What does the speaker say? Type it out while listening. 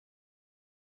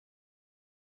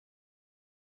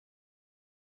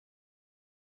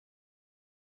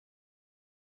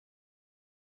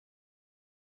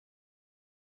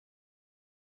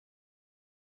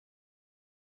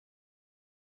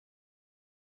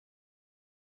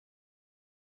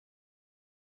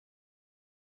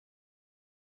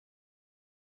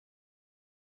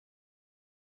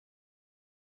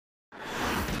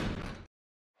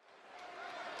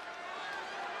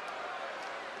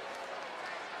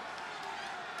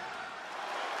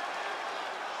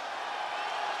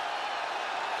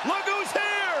Look who's here!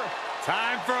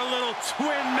 Time for a little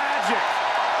twin magic.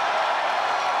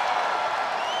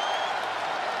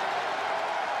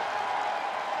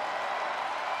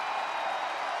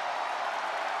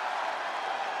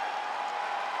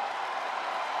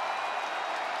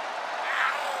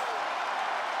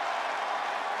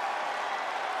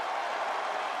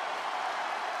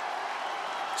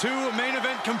 Two main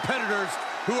event competitors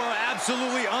who are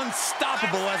absolutely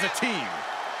unstoppable as a team.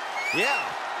 Yeah,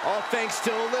 all thanks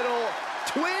to a little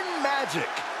twin magic.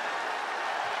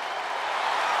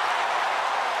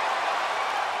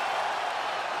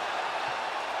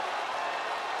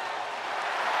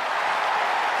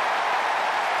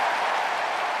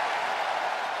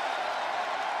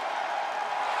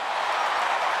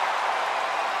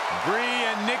 Brie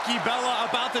and Nikki Bella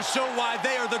about to show why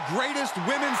they are the greatest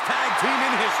women's tag team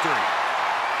in history.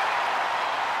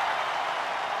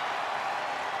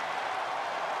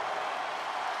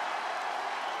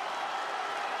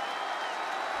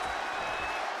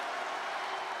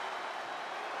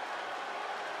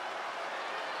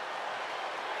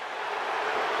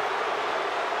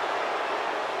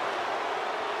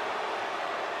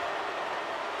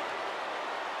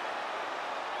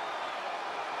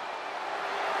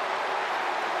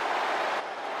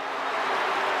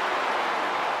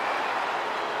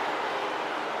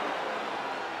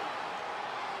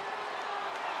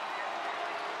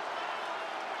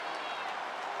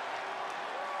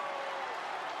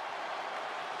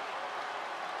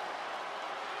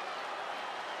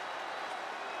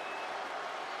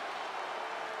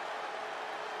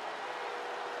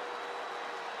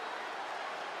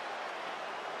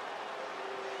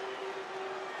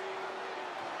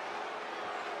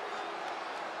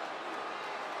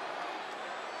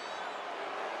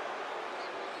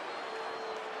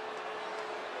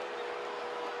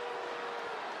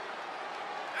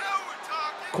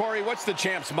 Corey, what's the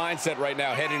champ's mindset right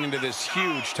now heading into this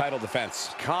huge title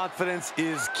defense? Confidence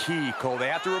is key, Cole. They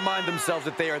have to remind themselves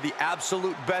that they are the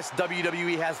absolute best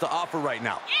WWE has to offer right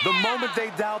now. The moment they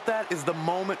doubt that is the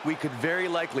moment we could very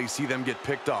likely see them get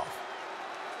picked off.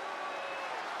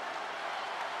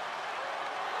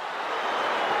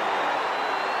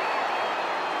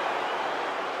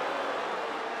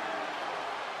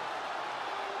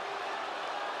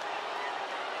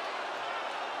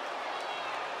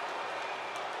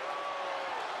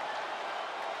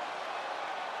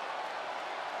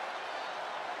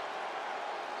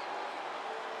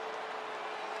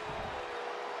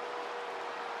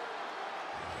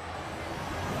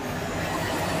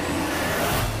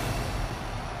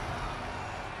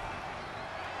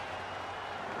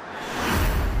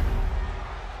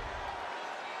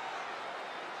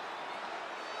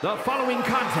 The following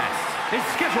contest is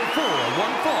scheduled for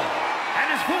one fall and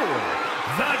is for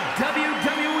the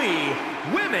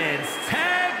WWE Women's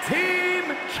Tag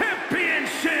Team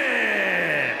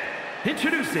Championship.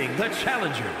 Introducing the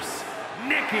challengers,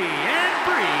 Nikki and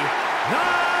Brie, the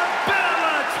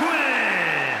Bella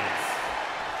Twins.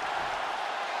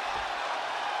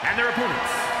 And their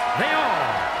opponents, they are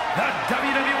the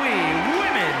WWE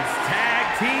Women's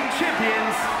Tag Team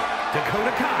Champions, Dakota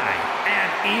Kai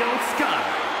and Io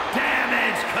Sky.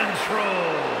 Damage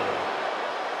control.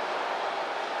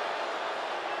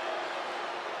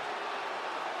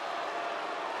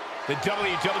 The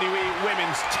WWE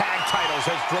Women's Tag Titles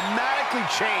has dramatically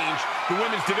changed the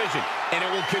women's division, and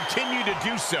it will continue to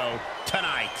do so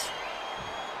tonight.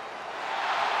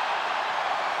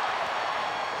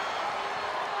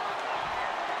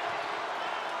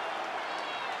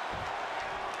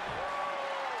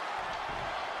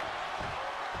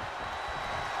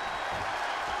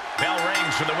 Bell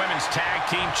rings for the Women's Tag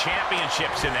Team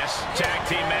Championships in this tag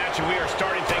team match, and we are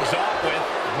starting things off with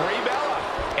Brie Bella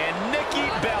and Nikki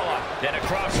Bella. Then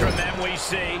across from them we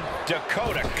see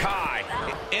Dakota Kai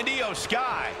and Io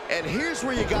Sky. And here's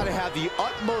where you got to have the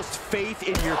utmost faith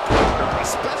in your partner,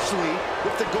 especially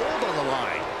with the gold on the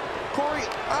line. Corey,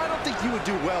 I don't think you would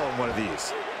do well in one of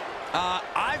these.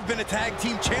 I've been a tag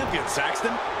team champion,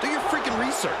 Saxton. Do your freaking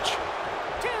research.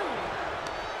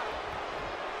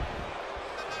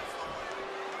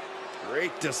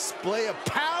 Great display of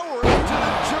power into the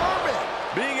German.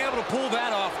 Being able to pull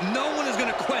that off, no one is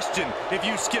going to question if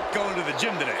you skip going to the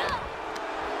gym today.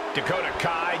 Dakota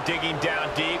Kai digging down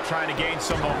deep, trying to gain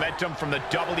some momentum from the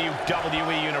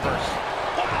WWE Universe.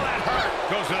 Wow, that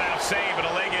hurt! Goes without saying, but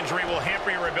a leg injury will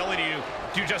hamper your ability to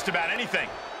do just about anything.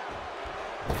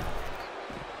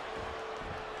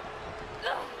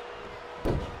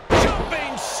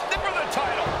 Jumping snip of the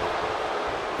title.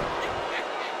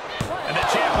 And the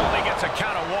champ only gets a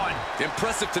count of one.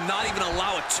 Impressive to not even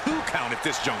allow a 2 count at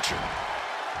this juncture.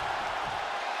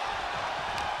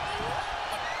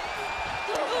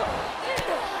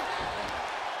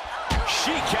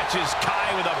 catches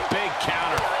Kai with a big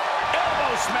counter.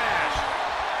 Elbow smash.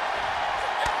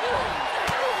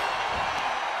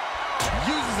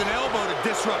 Uses an elbow to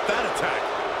disrupt that attack.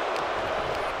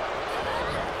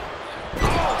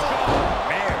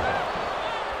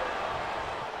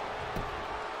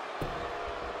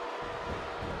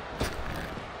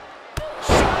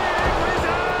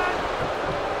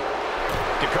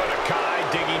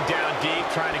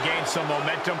 Trying to gain some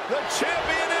momentum. The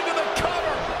champion into the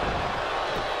cover.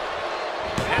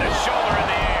 And a shoulder in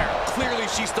the air. Clearly,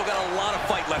 she's still got a lot of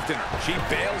fight left in her. She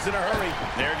bails in a hurry.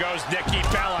 There goes Nikki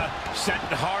Bella, sent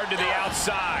hard to the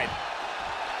outside.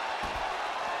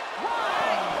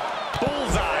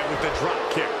 Bullseye with the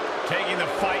drop kick. Taking the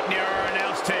fight near our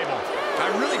announce table. I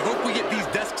really hope we get these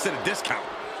desks at a discount.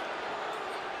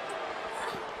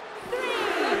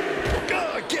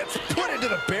 Gets put into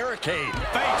the barricade.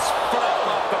 Face front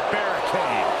off the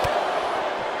barricade.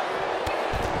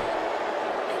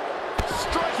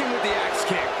 Striking with the axe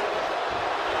kick.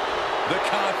 The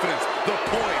confidence, the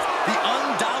poise, the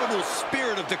undoubtable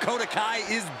spirit of Dakota Kai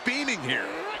is beaming here.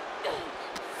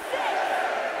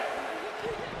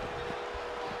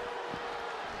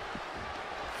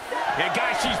 Yeah,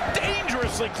 guys, she's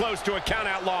dangerously close to a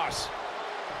count-out loss.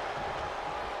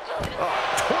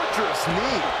 Torturous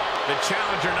knee. The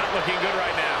challenger not looking good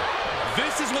right now.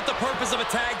 This is what the purpose of a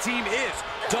tag team is.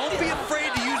 Don't be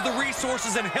afraid to use the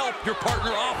resources and help your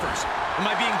partner offers. Am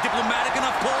I being diplomatic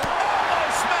enough, Cole? Oh,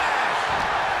 smash!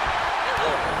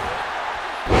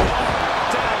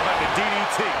 Down by the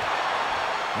DDT.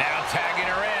 Now tagging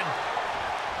her in.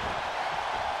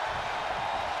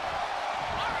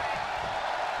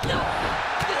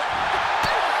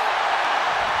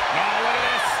 Oh, look at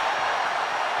this.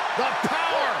 The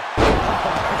power.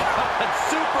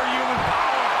 Superhuman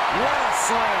power. What a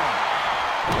slam.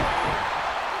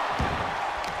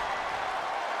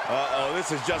 Uh-oh,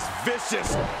 this is just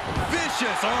vicious.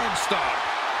 Vicious arm stomp.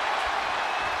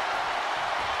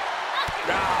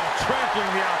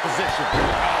 Trampling the opposition. Oh,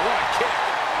 what a kick.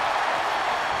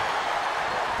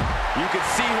 You can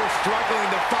see her struggling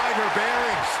to find her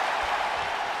bearings.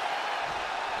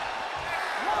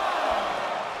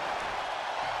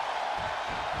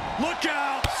 Look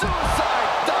out. Suicide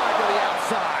dive to the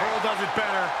outside. Cole does it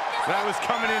better. That was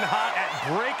coming in hot at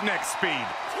breakneck speed.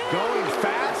 Going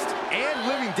fast and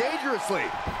living dangerously.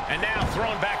 And now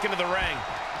thrown back into the ring.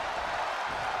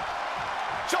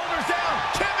 Shoulders down.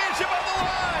 Championship on the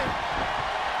line.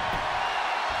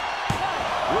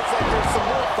 Looks like there's some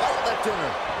more fight left in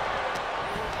her.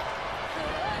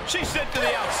 She's sent to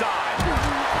the outside.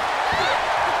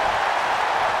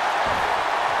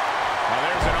 Now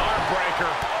there's an arm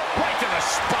breaker. Right to the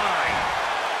spine.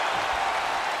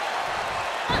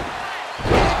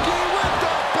 Nikki with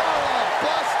the Bella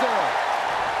Buster.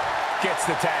 Gets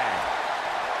the tag.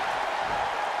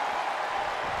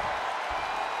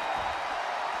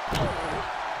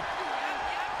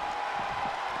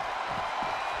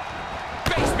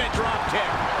 Basement drop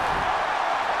kick.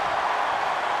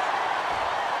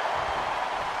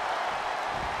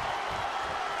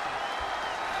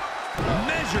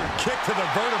 Measured kick to the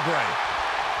vertebrae.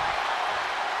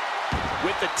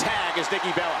 With the tag is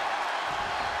Nikki Bella.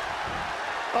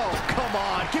 Oh, come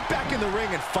on. Get back in the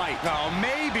ring and fight. Oh,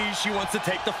 maybe she wants to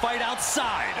take the fight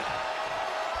outside.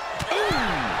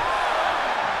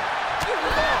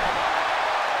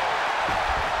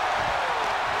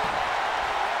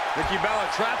 Nikki Bella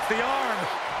traps the arm.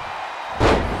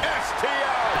 STO.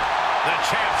 The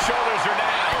champ's shoulders are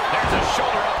down. There's a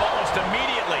shoulder up almost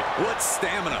immediately. What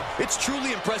stamina. It's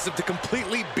truly impressive to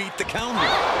completely beat the counter.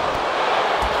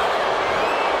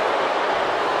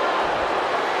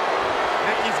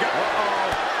 Nikki's got...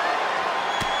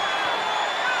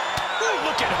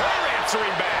 Look at her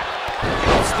answering back.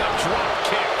 It's the drop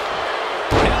kick.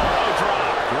 Elbow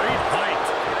drop. Great height.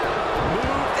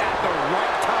 Moved at the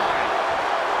right time.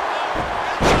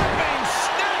 Jumping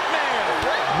snapmare.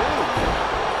 Great move.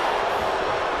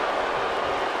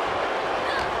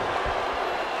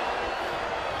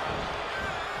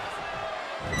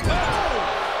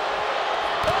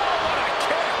 What a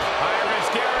kick. High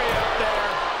risk area up there.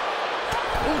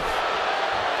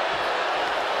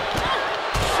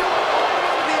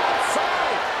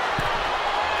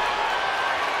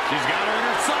 She's got her in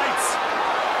her sights.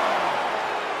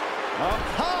 Up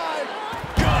high.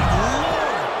 Good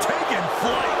Lord, taking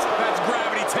flight. That's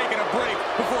gravity taking a break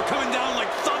before coming down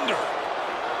like thunder.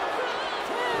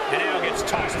 And now gets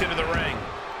tossed into the ring.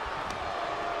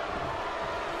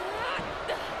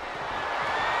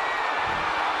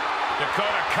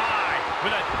 Dakota Kai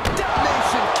with a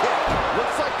Domination kick.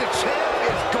 Looks like the champ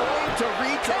is going to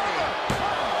retain.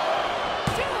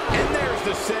 And there's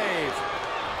the save.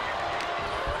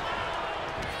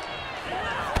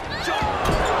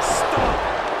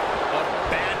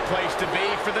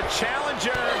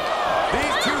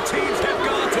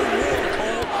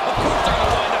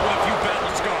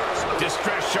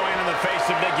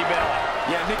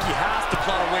 Nikki has to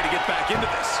plot a way to get back into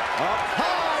this. Up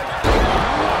high.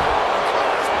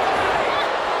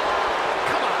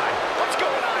 Come on, what's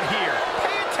going on here?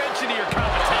 Pay attention to your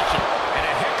competition. And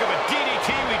a heck of a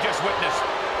DDT we just witnessed.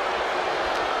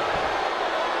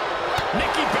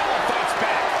 Nikki Bella fights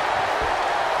back.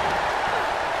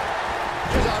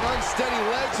 She's on unsteady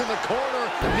legs in the corner.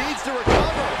 Needs to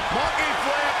recover. Monkey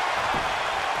flip.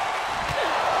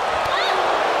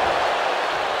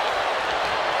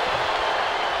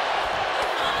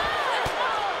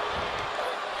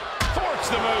 Force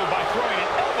the move by throwing an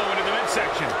elbow into the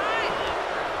midsection.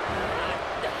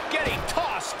 Getting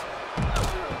tossed.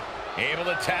 Able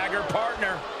to tag her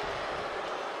partner.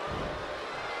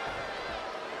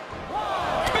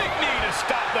 Big knee to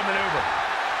stop the maneuver.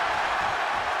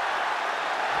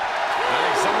 I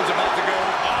think someone's about to go.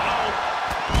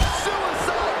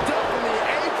 Suicide dump in the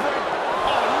apron.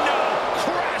 Oh no!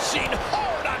 Crashing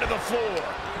hard onto the floor.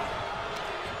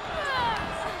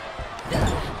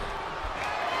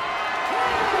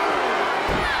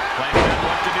 Planning on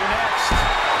what to do next.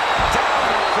 Down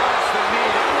across the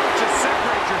knee. That won't just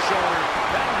separate your shoulder.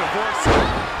 That'll divorce it.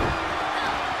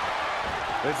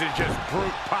 This is just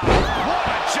brute power. What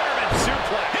a German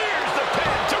suplex. Here's the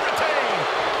pin to retain.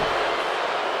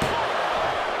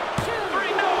 3,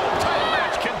 no. Title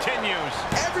match continues.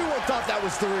 Everyone thought that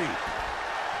was 3.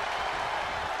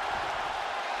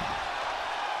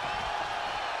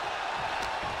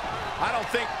 I don't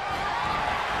think...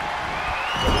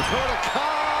 Dakota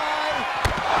Kai.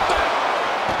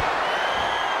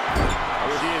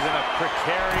 She is in a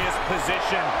precarious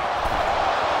position.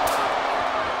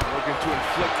 Looking to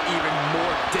inflict even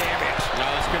more damage. Now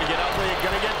it's going to get ugly. It's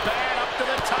going to get bad. Up to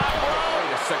the top rope.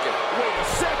 Wait a second. Wait a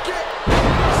second.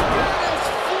 Spanish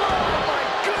fly. My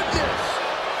goodness.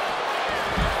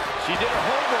 She did her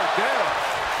homework there.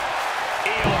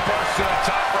 Eel burst to the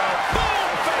top rope. Boom!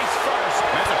 Face first.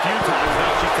 That's a few times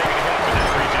now she's taking a hit up in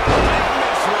this region. Big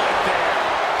miss right there.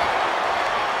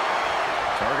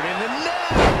 Targeting the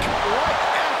neck. Right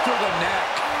after the neck.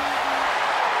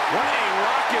 What a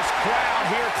raucous crowd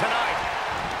here tonight.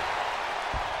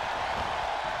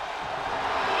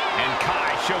 And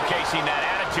Kai showcasing that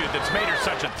attitude that's made her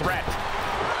such a threat.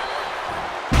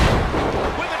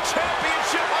 With a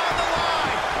championship on the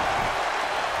line.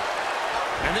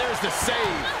 And there's the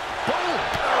save. Boom.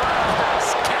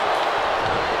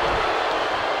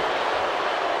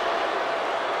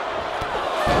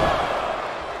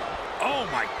 Oh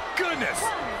my goodness.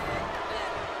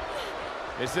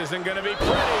 This isn't going to be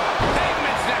pretty.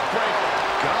 Hangman's neck breaker.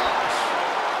 Gosh.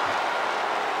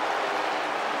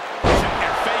 Check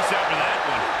your face after that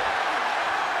one.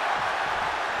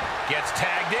 Gets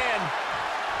tagged in.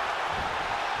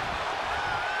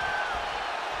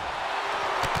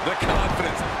 The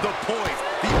confidence, the poise,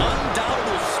 the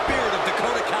undoubtable spirit of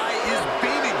Dakota Kai is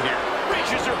beaming here.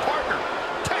 Reaches her partner.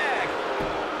 Tag.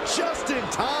 Just in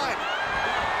time.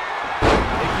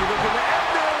 Nikki looking to end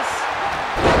this.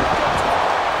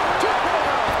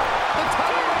 The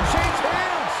title will change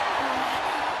hands.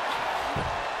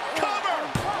 Cover.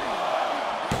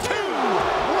 2.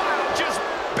 Wow, just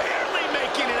barely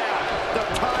making it out. The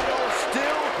title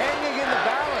still hanging in the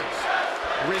balance.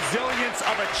 Resilience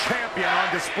of a champion on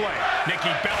display.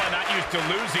 Nikki Bella not used to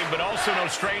losing, but also no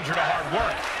stranger to hard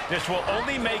work. This will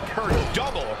only make her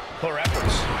double her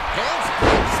efforts.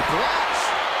 Handspring splash.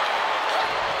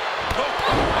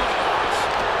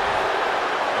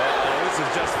 This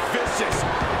is just vicious.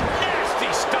 Nasty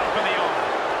stomp in the arm.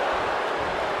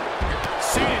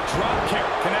 Seated drop kick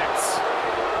connects.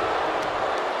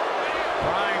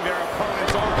 Prying their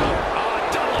opponent's arm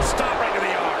out. Double stomp right to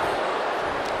the arm.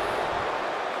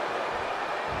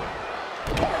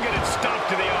 Targeted stomp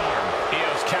to the arm.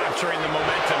 Io's capturing the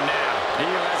momentum now.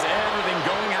 Io has everything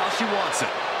going how she wants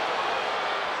it.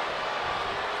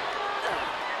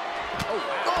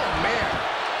 Oh,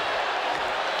 man.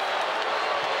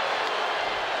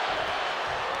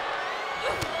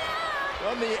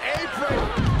 On the apron.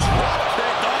 Drop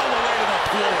kick all the way to the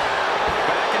floor.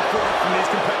 Back and forth from these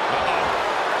competitors.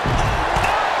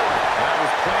 That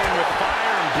was playing with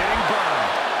fire and getting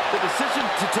burned. The decision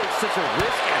to take such a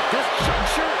risk at this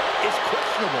juncture is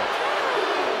questionable.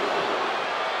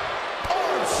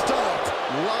 Arm stomped.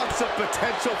 Lots of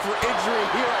potential for injury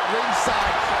here at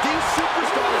ringside. These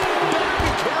superstars better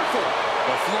be careful.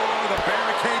 The floor, the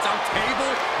barricades on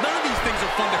table. None of these things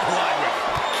are fun to collide with.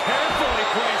 Carefully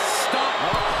placed stomp.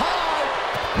 Up high.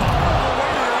 All the way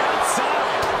to the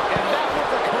outside. And that was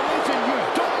a collision you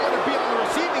don't want to be on the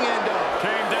receiving end of.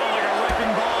 Came down like a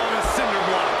wrecking ball in a cinder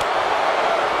block.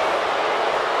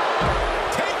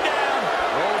 Takedown.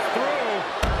 Rolls through.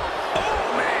 Oh,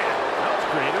 man. That was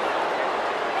creative.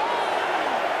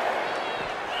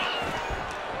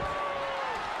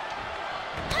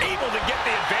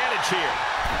 here.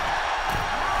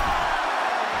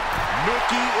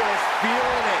 Nikki is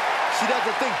feeling it. She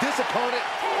doesn't think this opponent...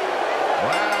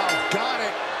 Wow, got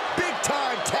it. Big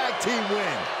time tag team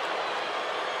win.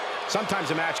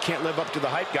 Sometimes a match can't live up to the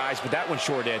hype, guys, but that one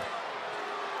sure did.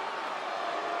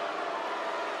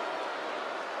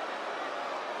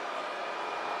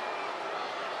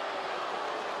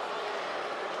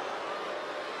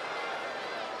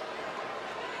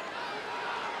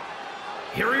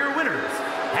 Here are your winners,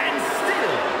 and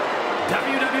still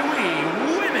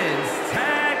WWE Women's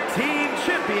Tag Team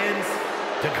Champions,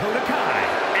 Dakota Kai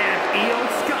and Io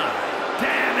Sky.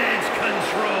 Damage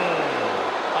Control.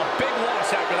 A big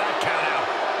loss after that count out.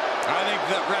 I think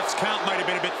that ref's count might have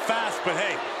been a bit fast, but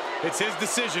hey, it's his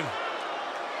decision.